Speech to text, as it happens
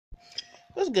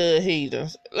What's good,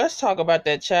 heathens? Let's talk about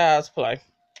that Child's Play.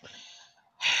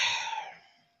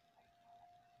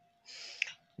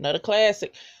 Another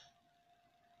classic.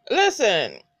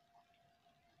 Listen,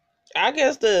 I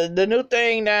guess the new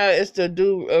thing now is to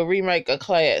do a remake of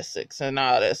classics and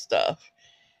all that stuff.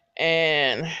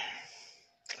 And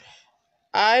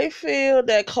I feel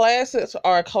that classics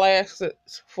are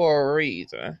classics for a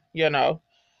reason,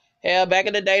 Hell, back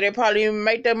in the day, they probably didn't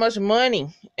make that much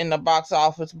money in the box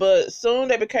office, but soon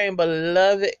they became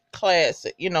beloved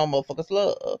classic, motherfuckers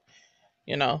love,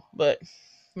 but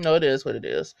it is what it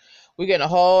is. We're getting a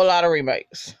whole lot of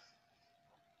remakes.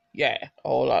 Yeah, a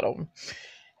whole lot of them.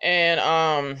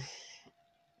 And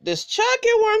this Chucky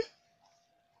one,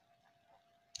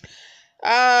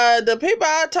 the people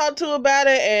I talk to about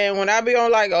it, and when I be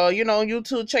on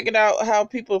YouTube checking out how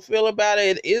people feel about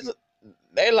it, is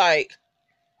they like,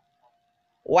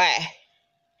 why?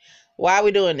 Why are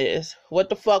we doing this? What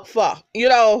the fuck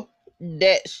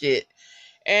that shit.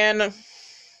 And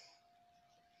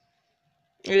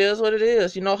it is what it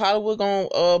is. Hollywood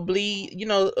gonna bleed,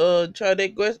 try their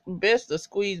best to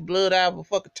squeeze blood out of a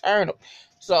fucking turnip.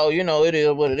 So, it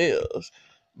is what it is.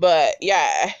 But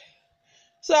yeah.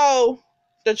 So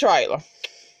the trailer.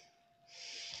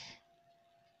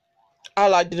 I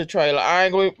liked the trailer. I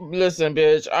ain't gonna listen,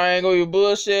 bitch. I ain't gonna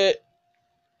bullshit.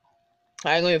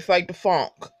 I ain't gonna fake the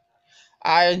funk.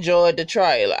 I enjoyed the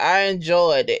trailer. I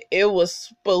enjoyed it. It was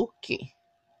spooky.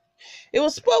 It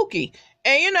was spooky.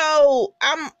 And I want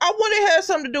it had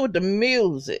something to do with the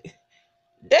music.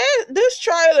 This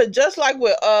trailer, just like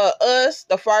with Us,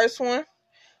 the first one,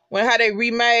 when how they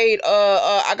remade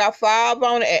I Got Five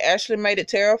on it and actually made it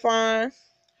terrifying.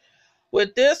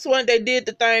 With this one, they did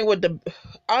the thing with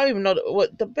I don't even know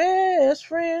what the best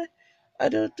friend. I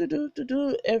do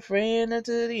and friend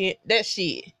until the end. That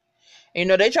shit.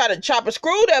 They try to chop and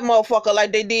screw that motherfucker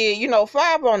like they did,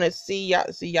 Five on it. See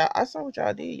y'all. I saw what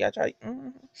y'all did. Y'all try.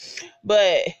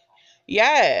 But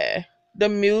yeah, the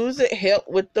music helped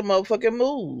with the motherfucking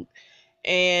mood,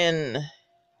 and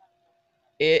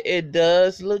it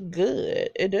does look good.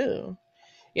 It do.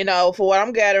 For what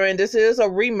I'm gathering, this is a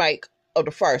remake of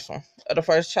the first one, of the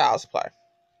first Child's Play.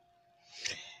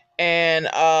 And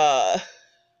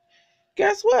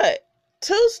guess what?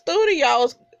 Two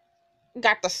studios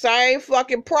got the same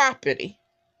fucking property.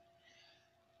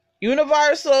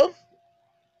 Universal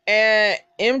and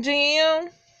MGM,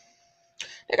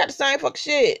 they got the same fucking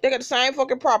shit. They got the same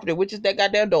fucking property, which is that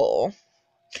goddamn doll.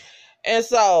 And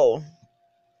so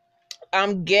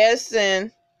I'm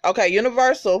guessing, okay,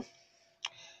 Universal,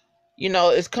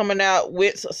 is coming out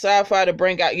with Sci-Fi to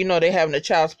bring out, they having a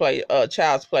Child's Play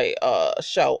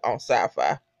show on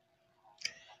Sci-Fi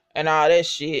and all that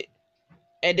shit.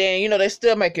 And then, they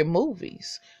still making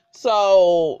movies.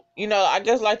 So, I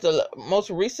guess like the most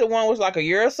recent one was like a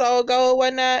year or so ago or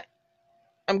whatnot.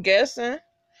 I'm guessing.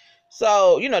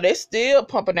 So, they still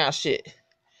pumping out shit.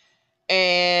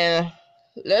 And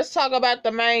let's talk about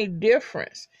the main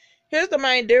difference. Here's the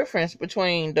main difference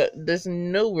between this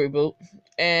new reboot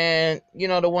and,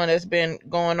 the one that's been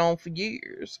going on for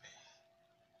years.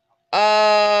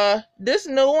 This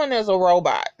new one is a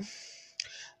robot.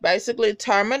 Basically,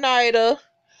 Terminator,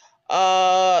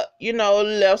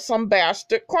 left some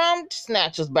bastard crumb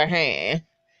snatchers behind.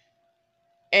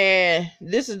 And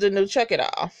this is the new Chucky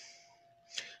doll.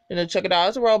 The new Chucky doll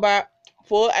is a robot,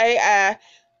 full AI,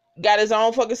 got his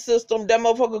own fucking system. That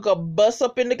motherfucker could bust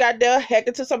up in the goddamn, hack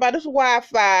into somebody's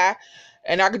Wi-Fi,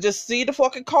 and I could just see the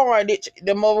fucking carnage.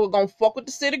 The motherfucker gonna fuck with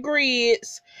the city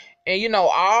grids, and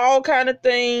all kind of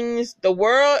things. The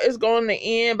world is going to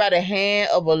end by the hand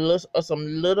of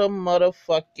some little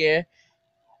motherfucking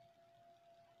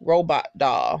robot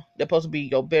doll. They're supposed to be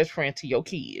your best friend to your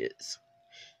kids.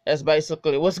 That's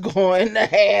basically what's going to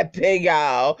happen,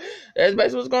 y'all. That's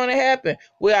basically what's going to happen.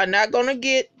 We are not going to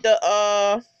get the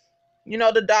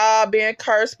the doll being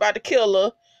cursed by the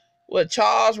killer with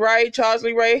Charles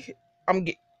Lee Ray.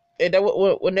 Is that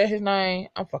what that his name?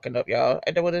 I'm fucking up, y'all.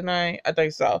 Is that what his name? I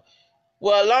think so.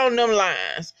 Well, along them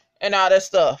lines and all that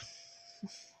stuff.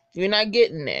 You're not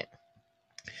getting that.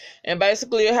 And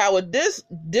basically how with this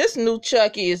new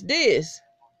Chucky is this.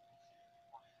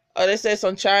 They say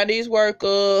some Chinese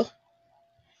worker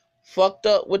fucked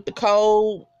up with the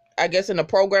code, I guess in the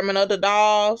programming of the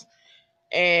dolls,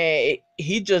 and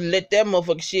he just let that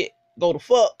motherfucking shit go to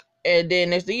fuck, and then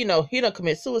next thing you know, he done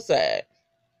commit suicide.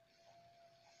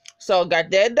 So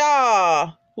got that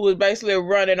doll who was basically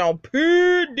running on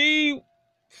PD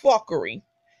fuckery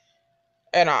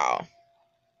and all.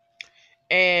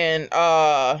 And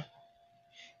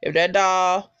if that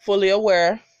doll fully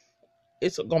aware,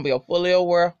 it's gonna be a fully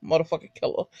aware motherfucking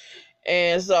killer.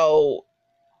 And so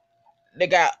They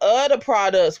got other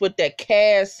products with that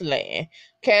Castland.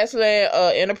 Castland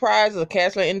Enterprises or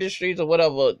Castland Industries or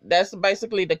whatever. That's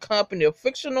basically the company,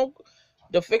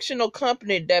 the fictional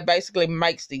company that basically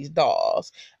makes these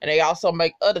dolls. And they also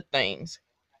make other things.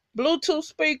 Bluetooth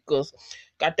speakers,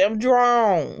 got them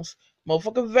drones,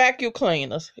 motherfucking vacuum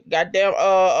cleaners, got them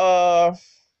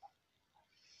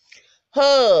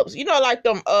hubs, like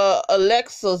them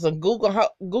Alexas and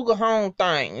Google Home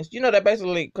things, that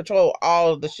basically control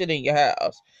all of the shit in your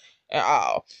house and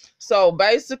all. So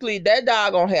basically that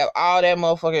dog gonna have all that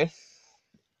motherfucking,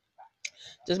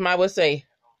 just might well say,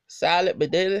 silent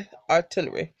but deadly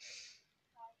artillery,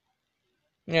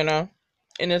 and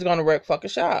it's gonna wreck fucking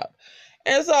shop.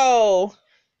 And so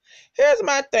here's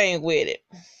my thing with it.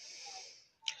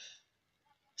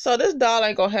 So this doll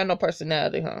ain't gonna have no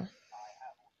personality, huh?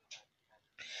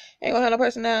 Ain't gonna have no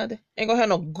personality. Ain't gonna have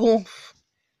no goof.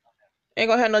 Ain't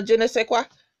gonna have no je ne sais quoi.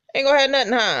 Ain't gonna have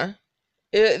nothing, huh?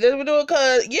 This we do it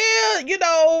cause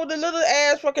the little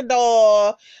ass fucking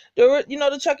doll,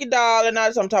 the Chucky doll, and all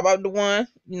this. I'm talking about the one,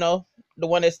 the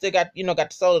one that still got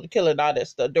got the soul of the killer and all that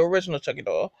stuff. The original Chucky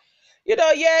doll.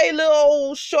 Little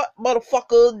old short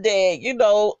motherfucker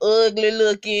that, ugly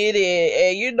looking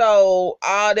and all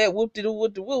that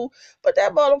whoop-de-doo. But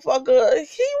that motherfucker,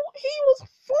 he was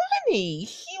funny.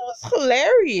 He was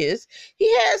hilarious.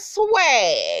 He had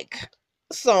swag,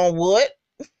 somewhat,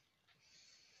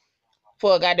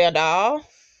 for a goddamn doll.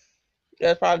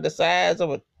 That's probably the size of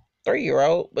a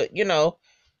 3-year-old, but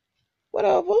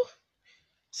whatever.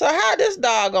 So how this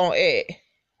dog gonna act?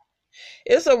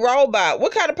 It's a robot.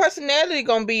 What kind of personality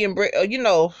gonna be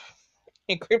encrypted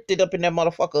up in that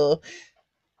motherfucker?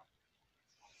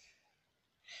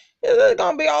 It's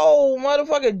gonna be old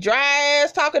motherfucking dry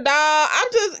ass talking dog. I'm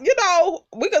just,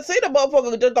 we can see the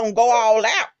motherfucker just don't go all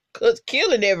out, cause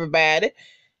killing everybody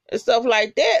and stuff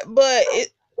like that. But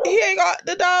he ain't got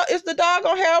the dog. Is the dog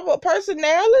gonna have a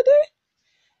personality?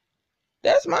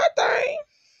 That's my thing.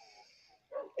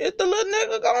 Is the little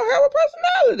nigga gonna have a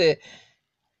personality?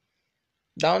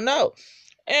 Don't know.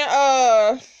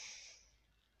 And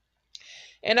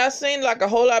I seen like a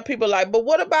whole lot of people like, but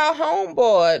what about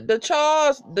Homeboy, the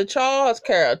Charles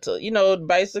character?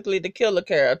 Basically the killer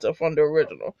character from the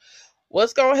original.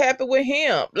 What's gonna happen with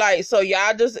him? Like, so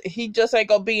he just ain't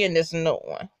gonna be in this new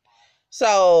one.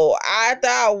 So after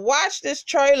I watched this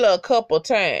trailer a couple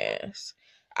times,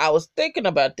 I was thinking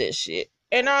about this shit,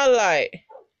 and I like,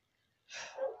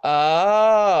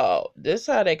 oh, this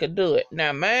how they could do it.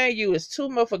 Now, mind you, it's 2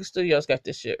 motherfucking studios got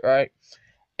this shit, right?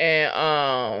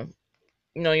 And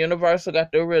Universal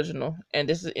got the original, and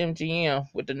this is MGM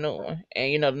with the new one,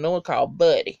 and the new one called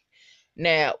Buddy.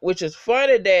 Now, which is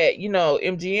funny that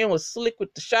MGM was slick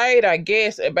with the shade, I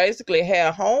guess, and basically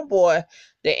had Homeboy,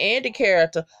 the Andy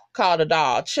character, called the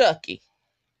dog Chucky.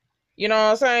 You know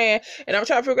what I'm saying? And I'm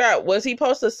trying to figure out, was he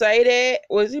supposed to say that?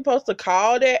 Was he supposed to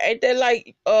call that? Ain't that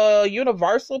like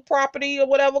Universal property or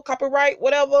whatever, copyright,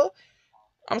 whatever?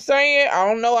 I'm saying, I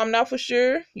don't know, I'm not for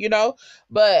sure,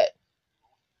 but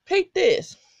peep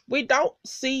this. We don't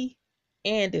see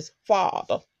Andy's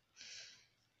father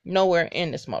nowhere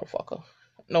in this motherfucker.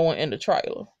 Nowhere in the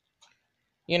trailer.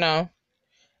 And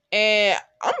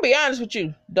I'm gonna be honest with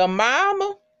you. The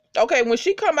mama, okay, when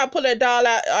she come out, pull that doll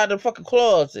out of the fucking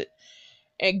closet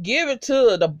and give it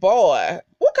to the boy,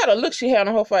 what kind of look she had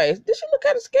on her face? Did she look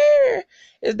kind of scared?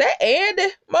 Is that Andy,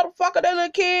 motherfucker, that little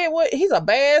kid? What? He's a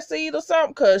bad seed or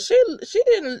something? Cause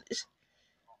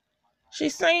she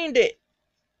seemed it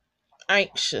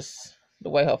anxious the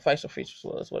way her facial features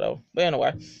was, whatever. But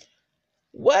anyway,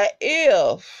 what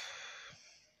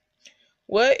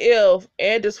if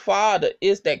Andy's father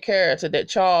is that character, that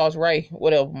Charles Ray,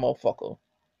 whatever motherfucker?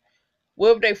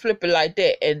 What if they flip it like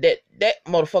that, and that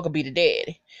motherfucker be the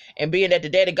daddy? And being that the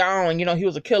daddy gone, he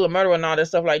was a killer, murderer, and all that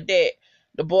stuff like that,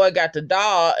 the boy got the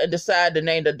doll and decided to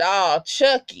name the doll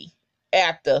Chucky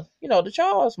after, the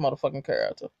Charles motherfucking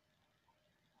character.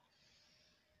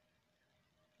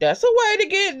 That's a way to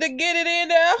get it in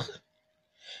there.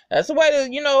 That's a way to,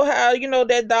 how,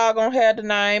 that dog gonna have the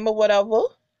name or whatever.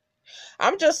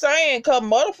 I'm just saying, cause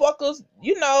motherfuckers,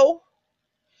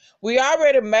 we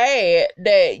already mad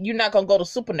that you're not gonna go the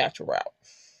supernatural route.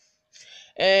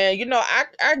 And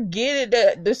I get it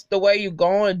that this the way you're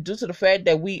going due to the fact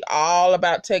that we all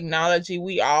about technology.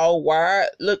 We all wired.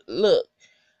 Look.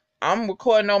 I'm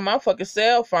recording on my fucking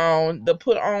cell phone to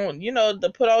put on,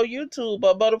 YouTube,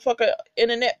 a motherfucking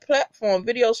internet platform,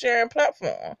 video sharing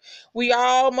platform. We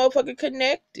all motherfucking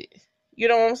connected. You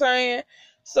know what I'm saying?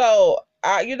 So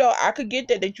I could get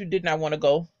that you did not want to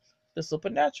go the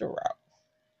supernatural route.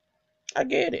 I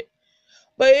get it.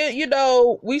 But you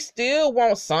know, we still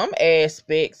want some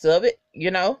aspects of it,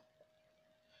 you know,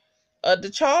 of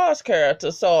the Charles character.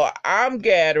 So I'm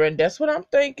gathering. That's what I'm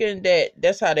thinking.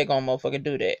 That's how they gonna motherfucking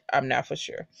do that. I'm not for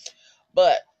sure,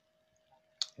 but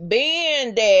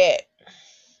being that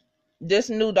this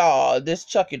new doll, this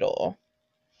Chucky doll,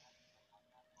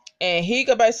 and he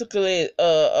could basically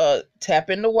tap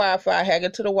in the Wi-Fi, hack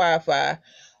into the Wi-Fi.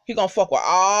 He gonna fuck with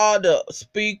all the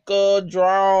speaker,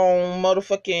 drone,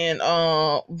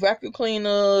 motherfucking vacuum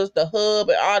cleaners, the hub,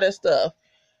 and all that stuff.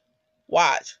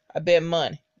 Watch, I bet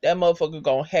money that motherfucker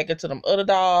gonna hack into them other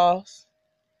dolls.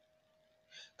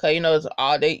 Cause you know it's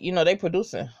all they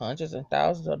producing hundreds and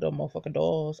thousands of them motherfucking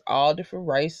dolls, all different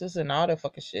races and all that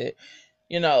fucking shit.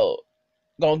 You know,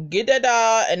 gonna get that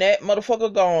doll, and that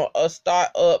motherfucker gonna start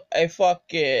up a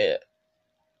fucking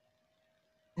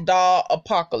doll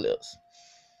apocalypse.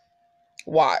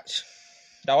 Watch.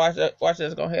 Now watch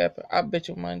that's gonna happen. I bet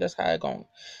you money that's how it gonna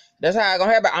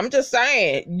happen. I'm just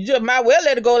saying, you just might well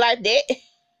let it go like that.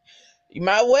 You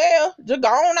might well just go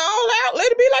on all out.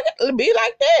 Let it be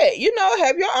like that. You know,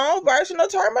 have your own version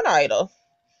of Terminator.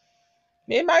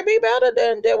 It might be better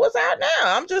than what's out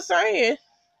now. I'm just saying.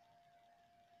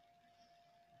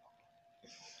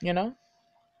 You know?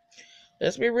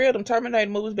 Let's be real, them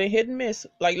Terminator movies been hit and miss.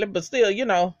 Like, but still, you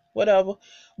know, whatever.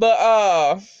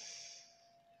 But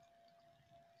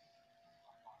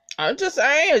I'm just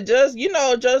saying, just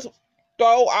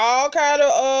throw all kind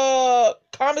of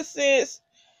common sense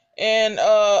and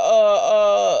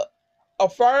a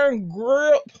firm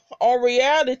grip on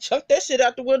reality. Chuck that shit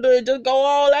out the window and just go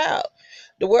all out.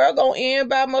 The world gonna end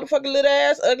by motherfucking little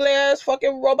ass, ugly ass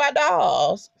fucking robot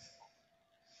dolls.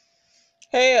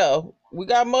 Hell, we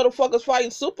got motherfuckers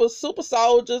fighting super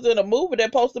soldiers in a movie that's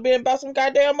supposed to be about some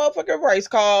goddamn motherfucking race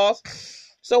cars.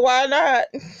 So why not?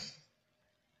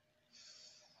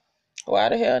 Why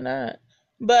the hell not?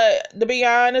 But to be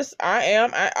honest,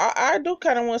 I do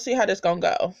kind of want to see how this gonna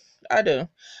go. I do,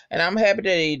 and I'm happy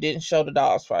that he didn't show the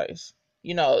dog's face.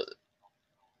 You know,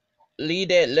 leave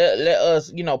that. Let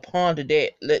us, you know, ponder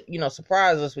that.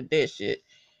 Surprise us with that shit.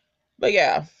 But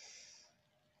yeah,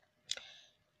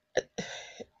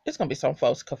 it's gonna be some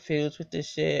folks confused with this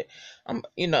shit.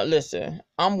 Listen,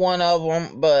 I'm one of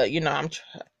them, but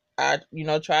I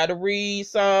try to read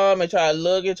some and try to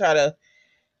look and try to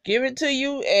give it to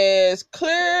you as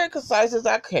clear and concise as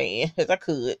I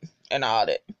could, and all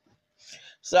that.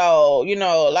 So,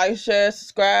 like, share,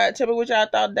 subscribe. Tell me what y'all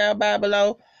thought down by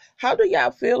below. How do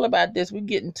y'all feel about this? We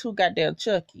getting 2 goddamn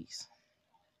Chuckies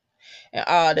and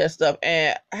all that stuff.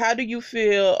 And how do you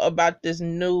feel about this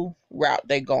new route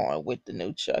they going with the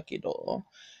new Chucky doll?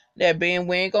 That being,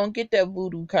 we ain't gonna get that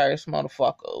voodoo curse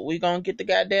motherfucker. We gonna get the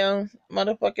goddamn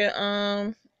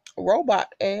motherfucking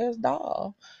robot ass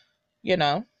doll.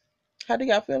 How do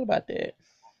y'all feel about that?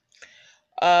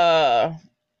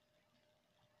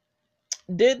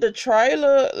 Did the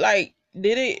trailer, like,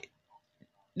 did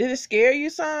it scare you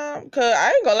some? Cause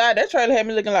I ain't gonna lie, that trailer had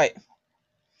me looking like,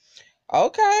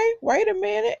 okay, wait a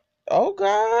minute. Oh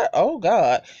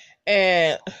God.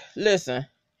 And listen,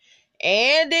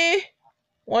 Andy,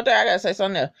 one thing I gotta say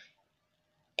something else.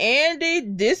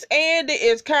 This Andy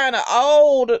is kind of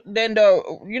old than the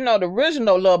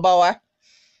original little boy.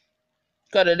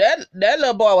 Cause that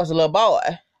little boy was a little boy.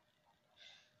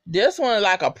 This one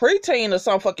like a preteen or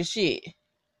some fucking shit.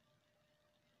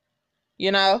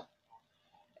 And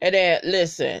then,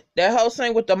 listen, that whole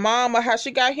thing with the mama, how she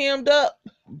got hemmed up,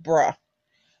 bruh.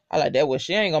 I like that one.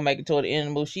 She ain't gonna make it to the end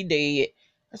of the movie. She dead.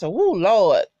 I said, "Ooh,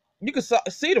 Lord." You could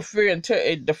see the fear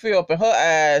the fear up in her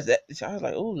eyes. I was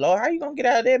like, "Ooh, Lord, how you gonna get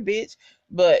out of that bitch?"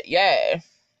 But yeah.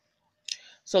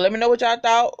 So let me know what y'all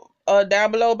thought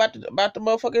down below about the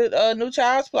motherfucking new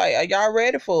Child's Play. Are y'all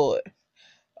ready for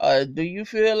it? Do you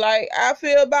feel like I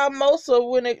feel about most of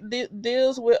when it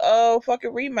deals with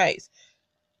fucking remakes?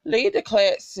 Leave the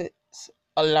classics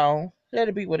alone. Let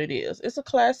it be what it is. It's a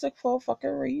classic for a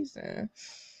fucking reason.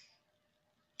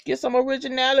 Get some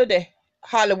originality,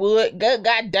 Hollywood.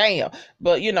 God damn.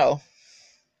 But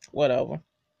whatever.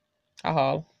 I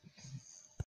holler.